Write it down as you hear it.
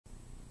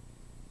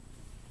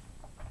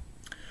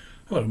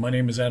Hello, my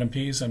name is Adam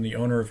Pease. I'm the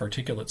owner of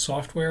Articulate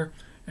Software,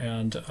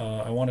 and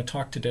I want to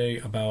talk today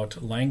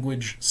about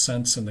language,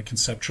 sense, and the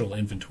conceptual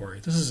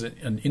inventory. This is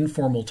an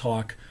informal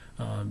talk.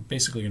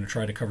 Basically going to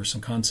try to cover some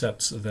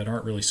concepts that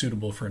aren't really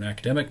suitable for an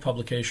academic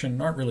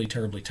publication, aren't really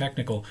terribly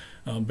technical,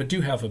 but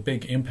do have a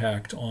big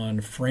impact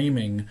on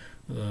framing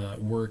the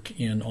work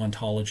in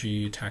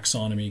ontology,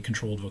 taxonomy,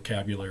 controlled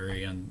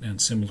vocabulary, and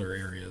similar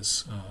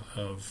areas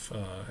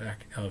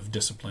of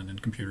discipline in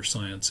computer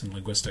science and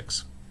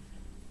linguistics.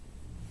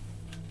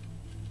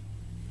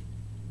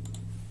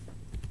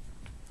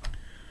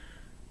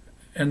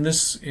 And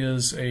this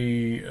is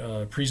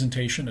a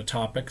presentation, a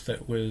topic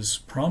that was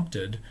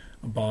prompted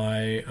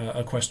by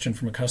a question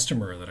from a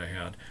customer that I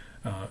had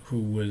who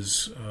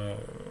was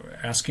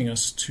asking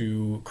us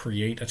to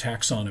create a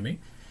taxonomy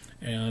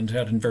and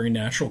had a very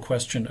natural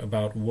question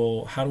about,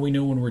 well, how do we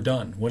know when we're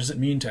done? What does it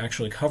mean to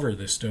actually cover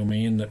this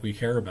domain that we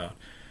care about?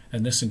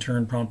 And this in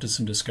turn prompted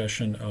some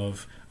discussion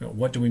of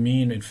what do we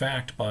mean in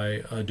fact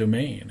by a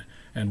domain,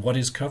 and what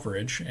is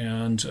coverage,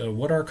 and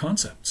what are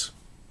concepts?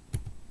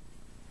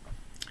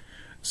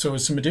 So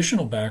as some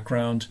additional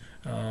background,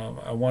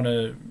 I want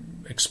to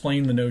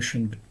explain the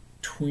notion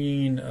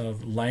between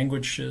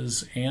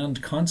languages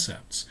and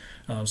concepts.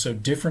 So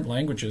different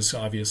languages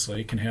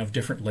obviously can have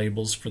different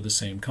labels for the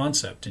same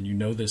concept, and you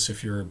know this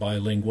if you're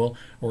bilingual,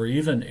 or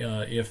even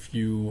if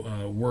you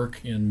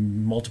work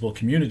in multiple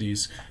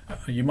communities,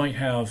 you might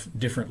have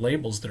different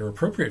labels that are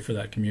appropriate for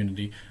that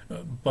community,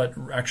 but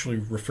actually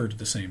refer to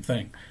the same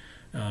thing.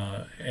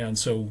 And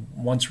so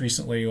once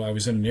recently I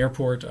was in an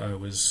airport. I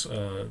was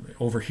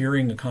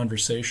overhearing a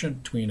conversation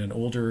between an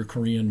older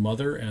Korean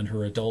mother and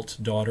her adult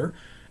daughter,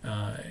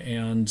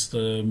 and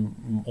the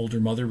older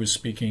mother was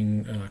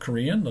speaking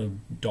Korean, the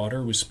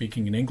daughter was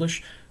speaking in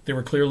English. They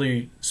were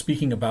clearly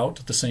speaking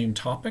about the same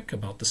topic,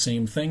 about the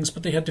same things,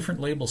 but they had different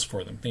labels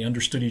for them. They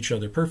understood each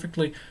other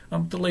perfectly.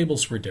 The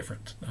labels were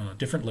different,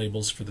 different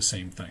labels for the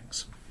same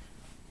things.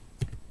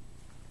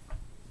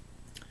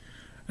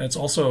 It's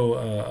also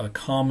a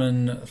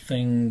common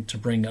thing to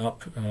bring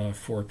up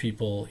for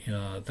people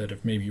that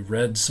have maybe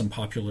read some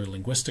popular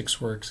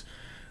linguistics works,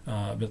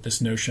 but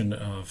this notion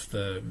of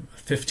the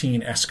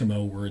 15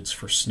 Eskimo words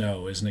for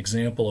snow is an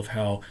example of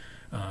how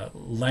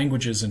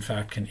languages in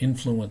fact can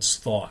influence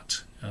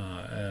thought,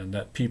 and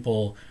that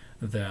people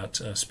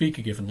that speak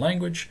a given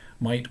language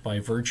might, by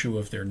virtue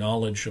of their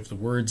knowledge of the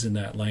words in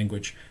that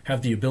language,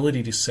 have the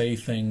ability to say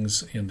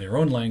things in their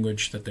own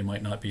language that they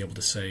might not be able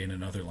to say in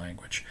another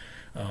language.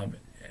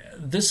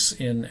 This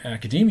in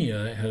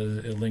academia,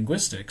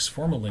 linguistics,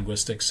 formal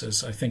linguistics,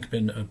 has I think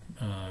been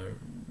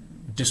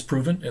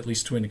disproven, at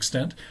least to an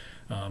extent.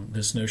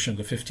 This notion of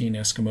the 15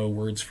 Eskimo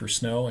words for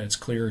snow, and it's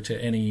clear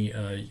to any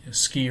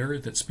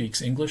skier that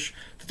speaks English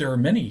that there are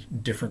many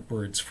different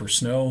words for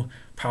snow: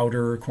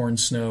 powder, corn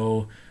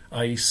snow,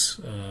 ice,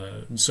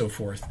 and so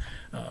forth.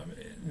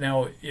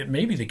 Now, it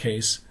may be the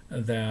case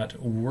that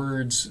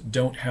words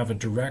don't have a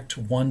direct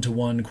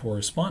one-to-one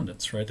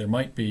correspondence, right? There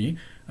might be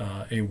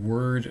a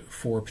word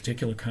for a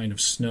particular kind of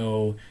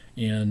snow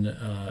in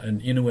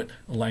an Inuit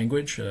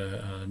language,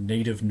 a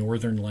native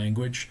northern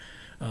language,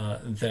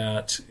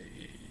 that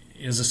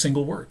is a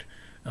single word,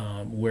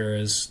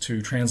 whereas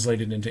to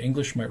translate it into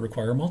English might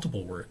require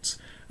multiple words.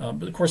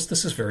 But of course,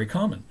 this is very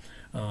common.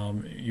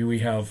 We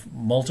have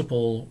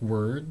multiple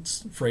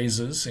words,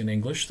 phrases in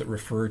English that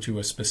refer to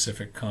a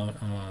specific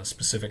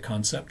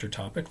concept or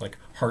topic, like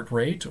heart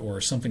rate, or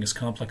something as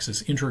complex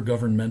as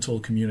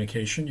intergovernmental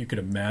communication. You could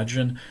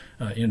imagine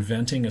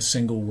inventing a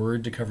single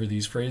word to cover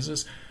these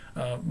phrases,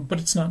 but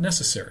it's not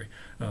necessary.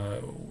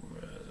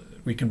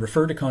 We can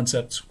refer to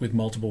concepts with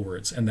multiple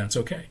words, and that's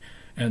okay.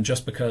 And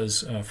just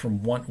because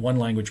from one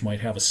language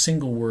might have a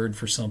single word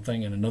for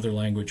something and another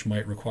language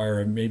might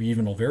require maybe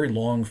even a very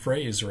long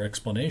phrase or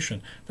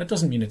explanation, that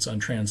doesn't mean it's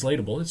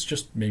untranslatable. It's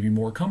just maybe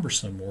more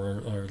cumbersome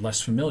or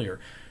less familiar.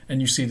 And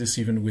you see this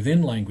even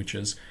within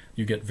languages.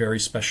 You get very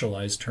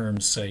specialized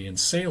terms, say, in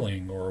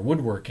sailing or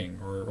woodworking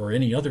or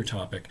any other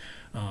topic,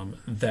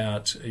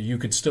 that you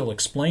could still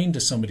explain to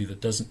somebody that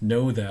doesn't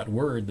know that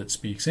word that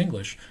speaks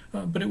English,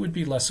 but it would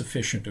be less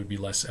efficient, it would be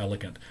less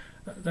elegant.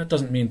 That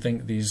doesn't mean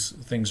these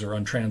things are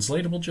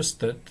untranslatable,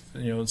 just that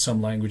in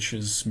some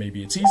languages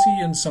maybe it's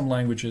easy, in some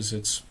languages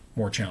it's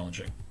more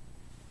challenging.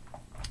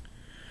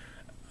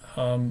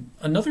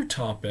 Another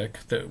topic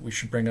that we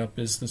should bring up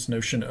is this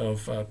notion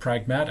of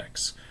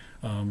pragmatics,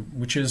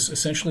 which is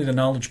essentially the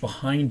knowledge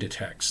behind a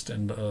text,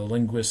 and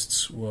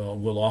linguists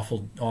will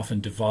often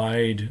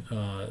divide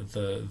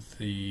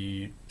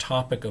the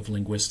topic of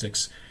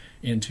linguistics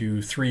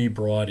into three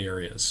broad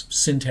areas: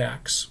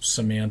 syntax,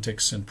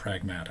 semantics, and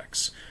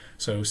pragmatics.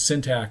 So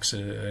syntax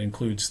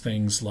includes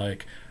things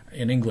like,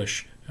 in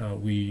English,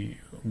 we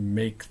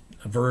make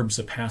verbs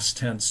a past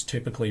tense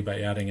typically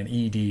by adding an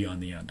ed on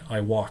the end. I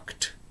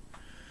walked.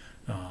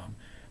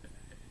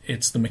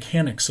 It's the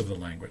mechanics of the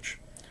language.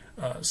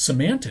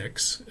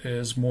 Semantics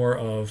is more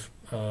of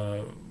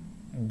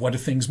what do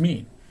things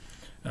mean?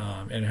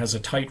 and it has a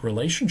tight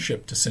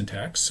relationship to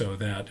syntax, so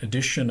that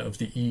addition of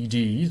the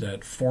ed,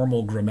 that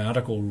formal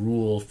grammatical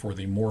rule for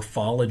the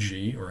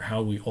morphology, or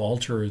how we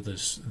alter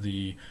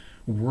the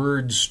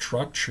word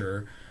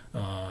structure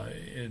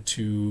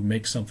to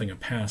make something a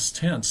past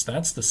tense,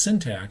 that's the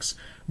syntax.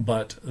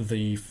 But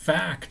the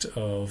fact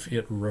of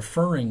it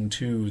referring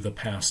to the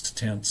past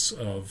tense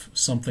of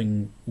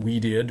something we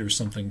did or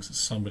something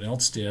somebody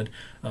else did,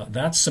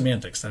 that's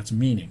semantics, that's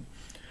meaning.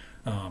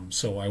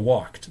 So I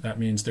walked. That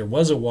means there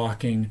was a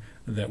walking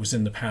that was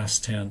in the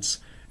past tense,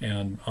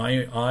 and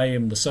I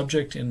am the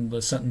subject in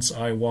the sentence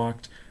I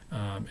walked,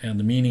 and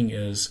the meaning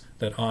is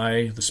that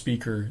I, the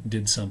speaker,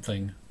 did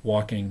something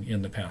walking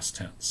in the past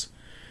tense.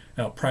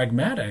 Now,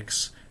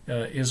 pragmatics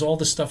is all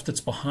the stuff that's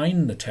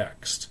behind the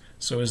text.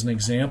 So as an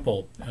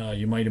example,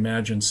 you might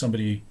imagine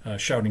somebody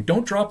shouting,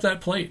 "Don't drop that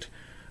plate."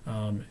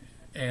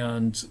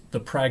 And the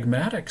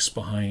pragmatics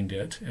behind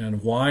it,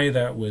 and why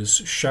that was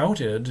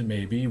shouted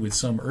maybe with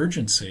some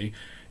urgency,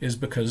 is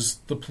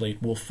because the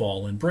plate will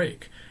fall and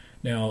break.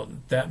 Now,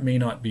 that may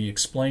not be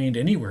explained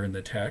anywhere in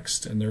the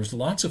text, and there's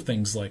lots of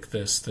things like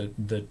this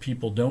that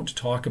people don't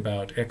talk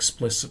about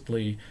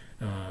explicitly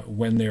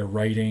when they're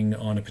writing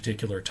on a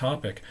particular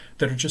topic,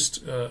 that are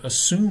just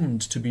assumed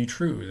to be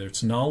true.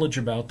 There's knowledge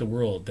about the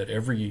world that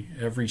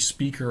every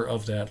speaker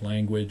of that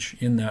language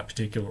in that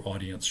particular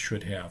audience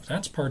should have.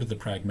 That's part of the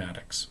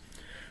pragmatics.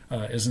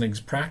 As an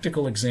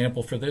practical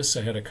example for this,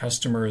 I had a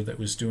customer that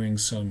was doing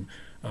some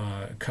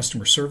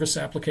customer service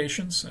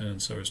applications,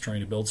 and so I was trying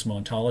to build some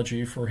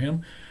ontology for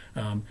him.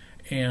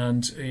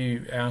 And he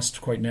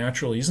asked quite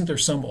naturally, isn't there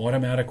some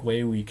automatic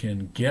way we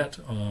can get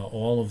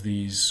all of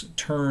these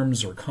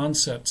terms or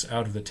concepts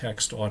out of the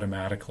text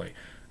automatically?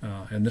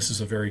 And this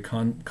is a very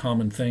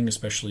common thing,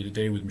 especially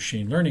today with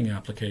machine learning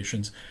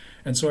applications.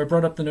 And so I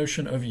brought up the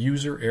notion of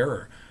user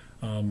error.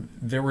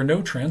 There were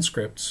no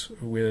transcripts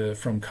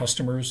from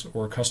customers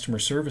or customer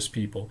service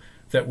people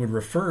that would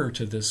refer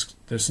to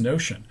this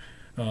notion.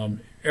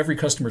 Every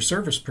customer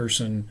service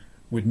person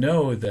would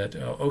know that,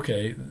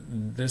 okay,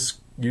 this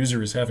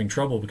user is having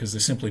trouble because they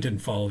simply didn't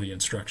follow the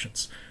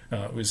instructions.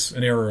 It was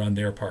an error on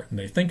their part, and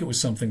they think it was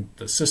something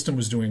the system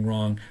was doing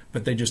wrong,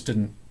 but they just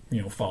didn't,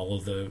 follow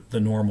the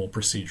normal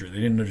procedure. They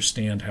didn't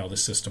understand how the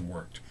system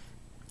worked.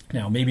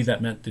 Now, maybe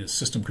that meant the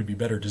system could be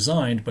better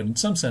designed, but in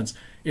some sense,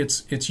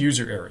 it's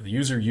user error. The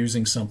user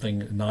using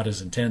something not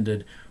as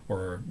intended,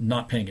 or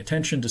not paying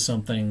attention to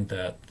something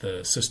that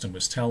the system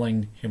was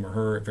telling him or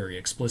her very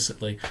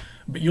explicitly.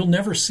 But you'll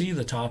never see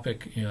the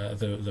topic,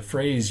 the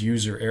phrase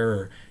user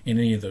error in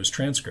any of those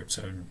transcripts.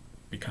 It would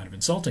be kind of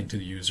insulting to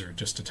the user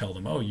just to tell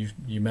them, oh,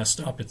 you messed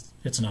up,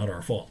 it's not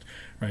our fault.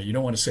 Right? You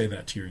don't want to say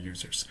that to your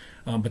users.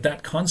 But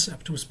that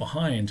concept was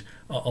behind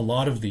a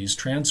lot of these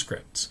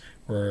transcripts,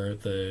 where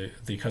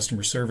the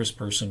customer service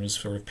person was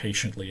sort of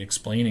patiently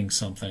explaining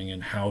something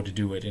and how to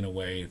do it in a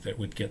way that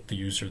would get the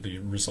user the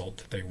result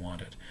that they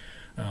wanted.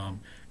 And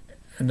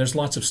there's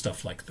lots of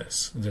stuff like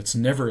this that's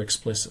never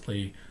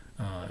explicitly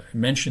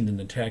mentioned in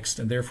the text,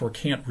 and therefore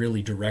can't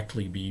really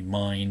directly be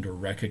mined or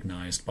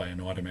recognized by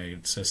an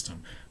automated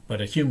system. But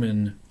a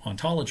human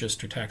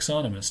ontologist or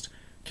taxonomist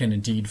can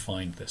indeed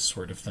find this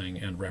sort of thing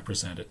and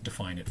represent it,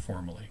 define it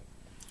formally.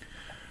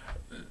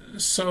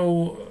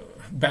 So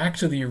back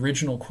to the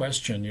original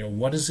question,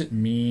 what does it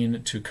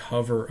mean to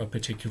cover a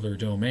particular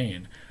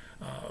domain?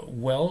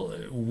 Well,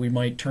 we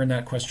might turn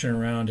that question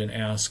around and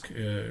ask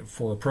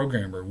for a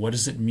programmer, what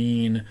does it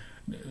mean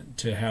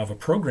to have a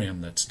program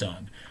that's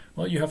done?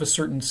 Well, you have a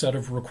certain set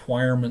of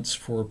requirements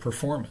for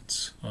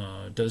performance.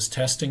 Does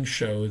testing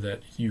show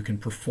that you can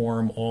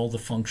perform all the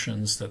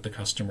functions that the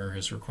customer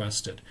has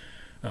requested?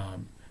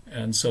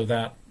 And so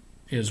that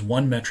is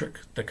one metric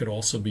that could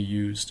also be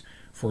used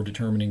for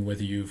determining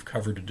whether you've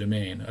covered a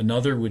domain.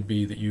 Another would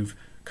be that you've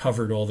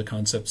covered all the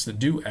concepts that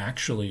do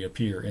actually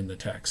appear in the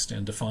text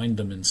and defined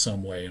them in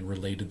some way and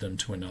related them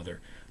to another.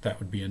 That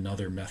would be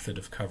another method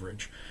of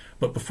coverage.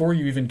 But before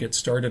you even get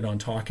started on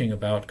talking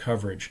about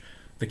coverage,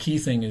 the key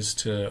thing is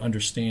to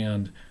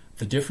understand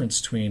the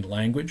difference between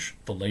language,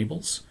 the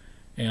labels,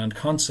 and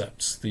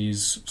concepts,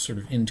 these sort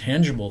of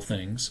intangible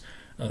things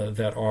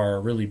that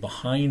are really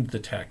behind the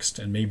text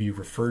and may be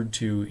referred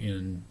to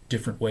in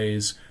different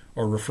ways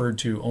or referred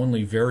to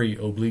only very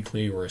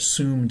obliquely or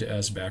assumed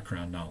as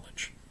background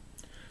knowledge.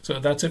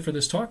 So that's it for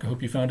this talk. I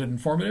hope you found it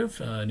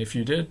informative, and if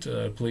you did,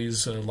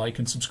 please like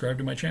and subscribe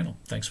to my channel.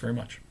 Thanks very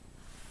much.